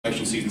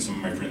Election season, some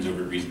of my friends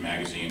over at Reason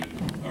Magazine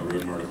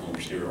wrote an article in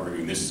which they were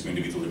arguing this is going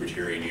to be the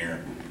libertarian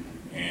year,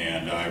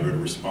 and I wrote a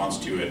response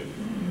to it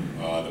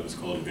that was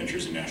called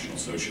Adventures in National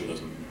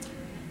Socialism.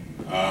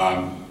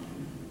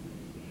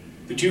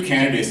 The two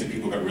candidates that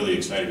people got really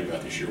excited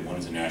about this year, one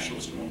is a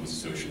nationalist and one was a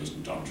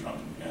socialist, Donald Trump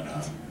and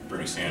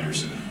Bernie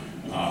Sanders.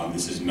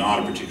 This is not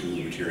a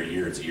particularly libertarian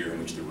year. It's a year in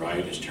which the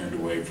right has turned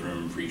away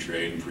from free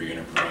trade and free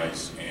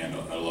enterprise and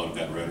a lot of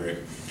that rhetoric.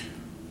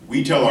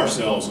 We tell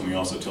ourselves, and we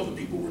also tell the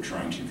people we're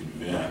trying to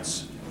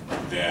convince,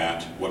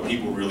 that what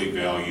people really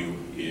value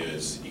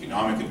is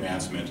economic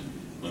advancement,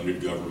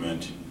 limited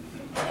government,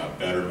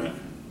 betterment,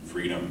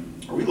 freedom.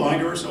 Are we lying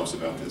to ourselves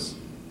about this?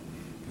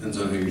 Depends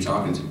on who you're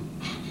talking to.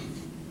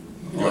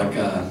 Like,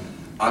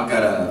 I've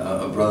got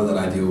a brother that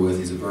I deal with.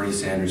 He's a Bernie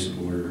Sanders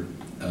supporter,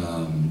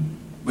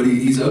 but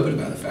he's open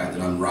about the fact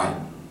that I'm right.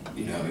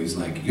 You know, he's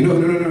like, you know,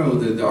 no.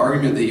 The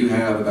argument that you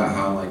have about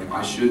how like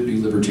I should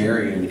be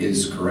libertarian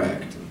is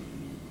correct.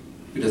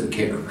 He doesn't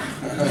care.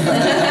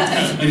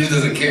 He just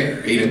doesn't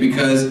care, you know,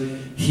 because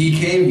he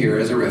came here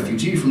as a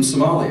refugee from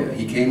Somalia.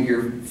 He came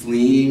here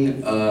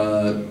fleeing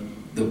the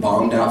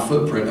bombed-out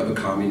footprint of a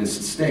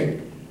communist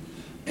state.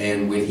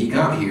 And when he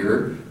got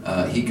here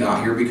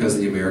because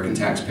the American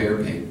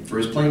taxpayer paid for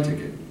his plane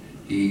ticket.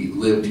 He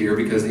lived here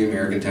because the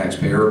American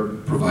taxpayer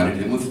provided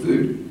him with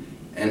food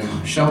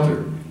and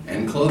shelter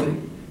and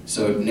clothing.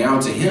 So now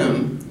to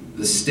him,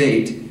 the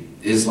state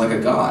is like a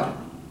god.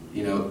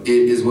 You know, it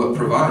is what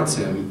provides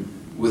him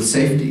with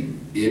safety.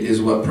 It is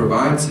what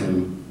provides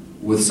him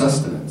with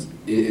sustenance.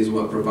 It is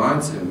what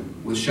provides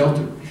him with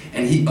shelter.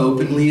 And he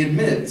openly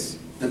admits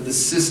that the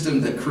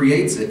system that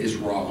creates it is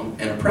wrong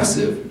and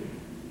oppressive,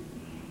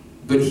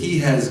 but he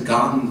has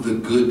gotten the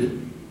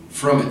good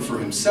from it for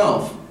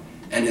himself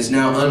and is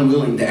now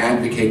unwilling to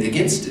advocate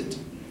against it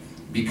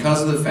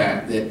because of the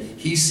fact that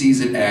he sees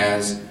it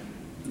as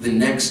the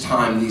next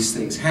time these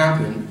things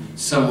happen,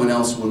 someone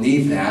else will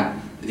need that.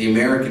 The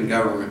American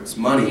government's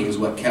money is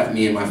what kept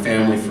me and my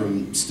family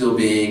from still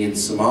being in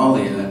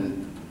Somalia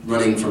and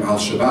running from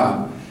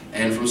Al-Shabaab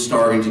and from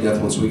starving to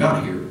death once we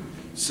got here.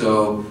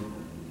 So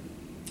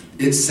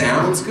it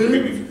sounds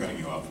good. Forgive me for cutting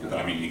you off, but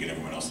I mean, you get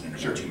everyone else in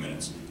there 2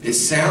 minutes. It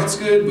sounds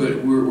good,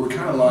 but we're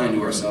kind of lying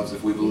to ourselves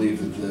if we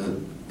believe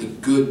that the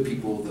good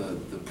people,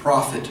 the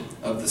profit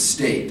of the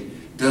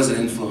state doesn't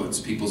influence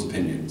people's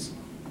opinions.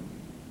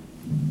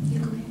 You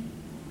go ahead.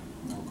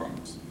 No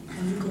comments.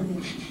 You go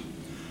ahead.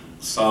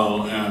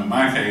 So in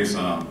my case,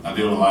 I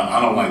deal with a lot. I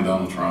don't like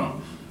Donald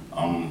Trump.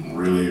 I'm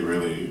really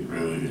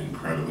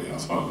incredibly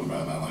outspoken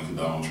about not liking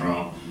Donald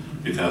Trump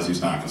because he's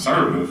not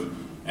conservative.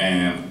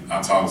 And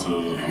I talk to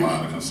a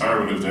lot of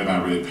conservatives. They're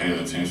not really paying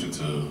attention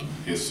to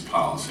his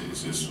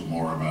policies. It's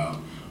more about,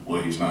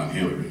 well, he's not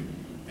Hillary,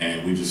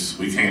 and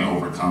we can't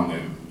overcome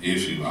that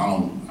issue.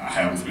 I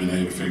haven't been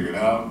able to figure it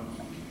out,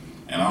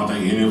 and I don't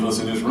think any of us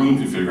in this room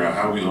can figure out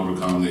how we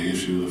overcome the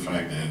issue of the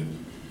fact that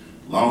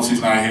as long as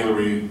he's not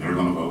Hillary, they're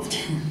going to vote for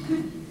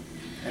him.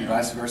 And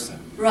vice versa.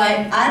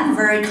 Right. I'm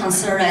very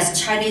concerned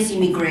as Chinese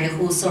immigrant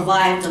who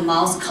survived the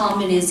Mao's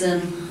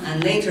communism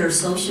and later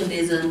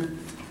socialism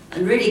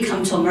and really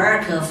come to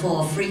America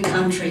for a free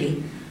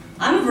country.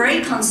 I'm very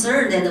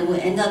concerned that we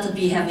end up to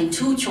be having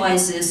two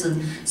choices,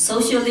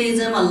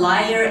 socialism, a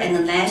liar, and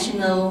a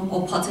national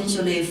or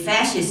potentially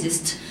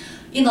fascist.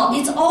 You know,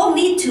 it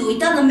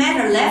doesn't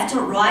matter left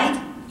or right,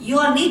 you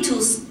all need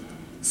to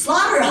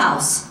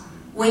slaughterhouse.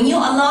 When you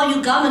allow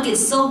your government to get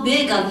so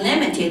big and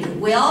limited,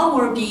 we all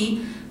will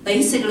be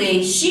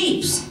basically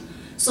sheeps.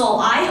 So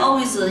I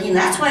always,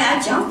 that's why I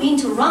jump in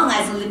to run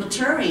as a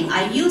libertarian.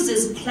 I use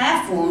this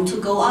platform to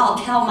go out,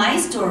 tell my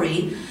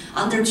story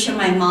under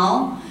Chairman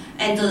Mao,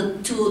 and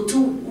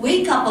to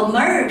wake up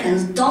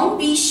Americans. Don't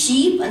be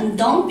sheep and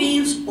don't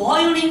be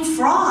boiling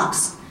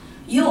frogs.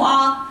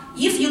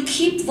 If you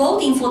keep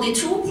voting for the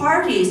two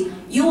parties,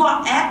 you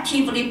are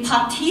actively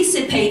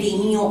participating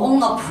in your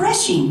own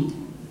oppression.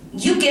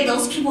 You get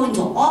those people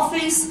into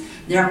office,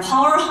 they're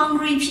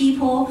power-hungry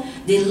people,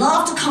 they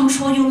love to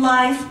control your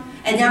life,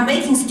 and they're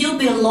making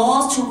stupid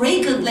laws to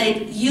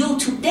regulate you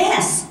to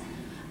death.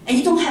 And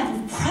you don't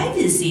have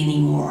privacy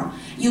anymore.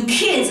 Your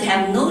kids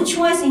have no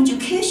choice in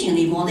education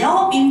anymore. They're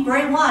all being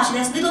brainwashed.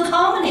 That's little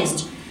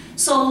communist.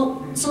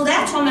 So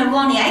that's why I'm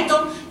running. I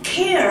don't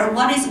care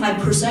what is my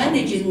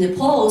percentage in the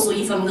polls or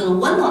if I'm going to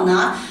win or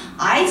not.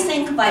 I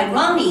think by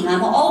running,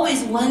 I'm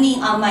always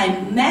winning on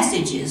my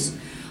messages.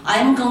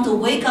 I'm going to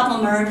wake up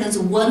Americans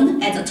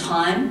one at a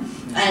time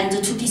and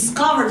to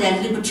discover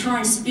that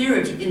libertarian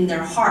spirit in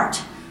their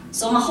heart.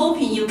 So I'm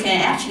hoping you can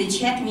actually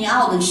check me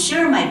out and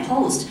share my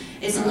post.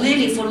 It's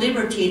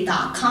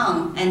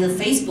lilyforliberty.com and the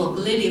Facebook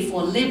Lily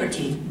for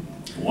Liberty.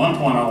 One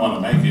point I want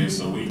to make is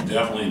that we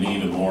definitely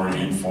need a more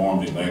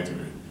informed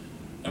electorate.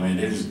 I mean,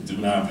 they just do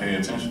not pay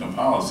attention to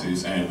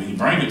policies, and when you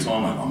bring it to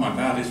them, like, oh my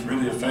God, this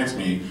really affects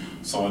me.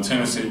 So in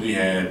Tennessee, we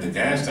had the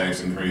gas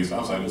tax increase. I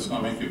was like, it's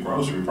going to make your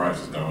grocery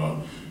prices go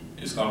up.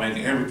 It's going to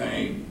make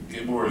everything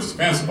get more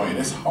expensive. Like,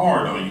 that's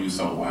hard on you,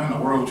 so why in the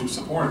world would you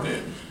support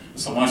that?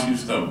 So once you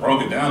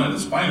broke it down and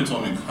explained it to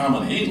them in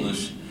common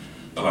English,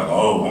 they're like,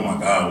 oh my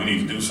God, we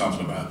need to do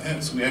something about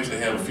that. So we actually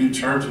have a few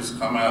churches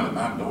come out and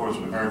knock doors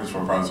with Americans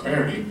for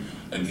Prosperity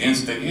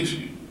against the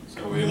issue.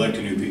 So we elect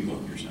new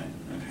people, you're saying?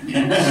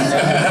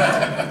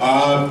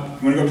 I'm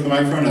going to go up to the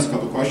microphone, ask a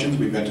couple questions.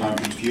 We've got time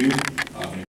for just a few.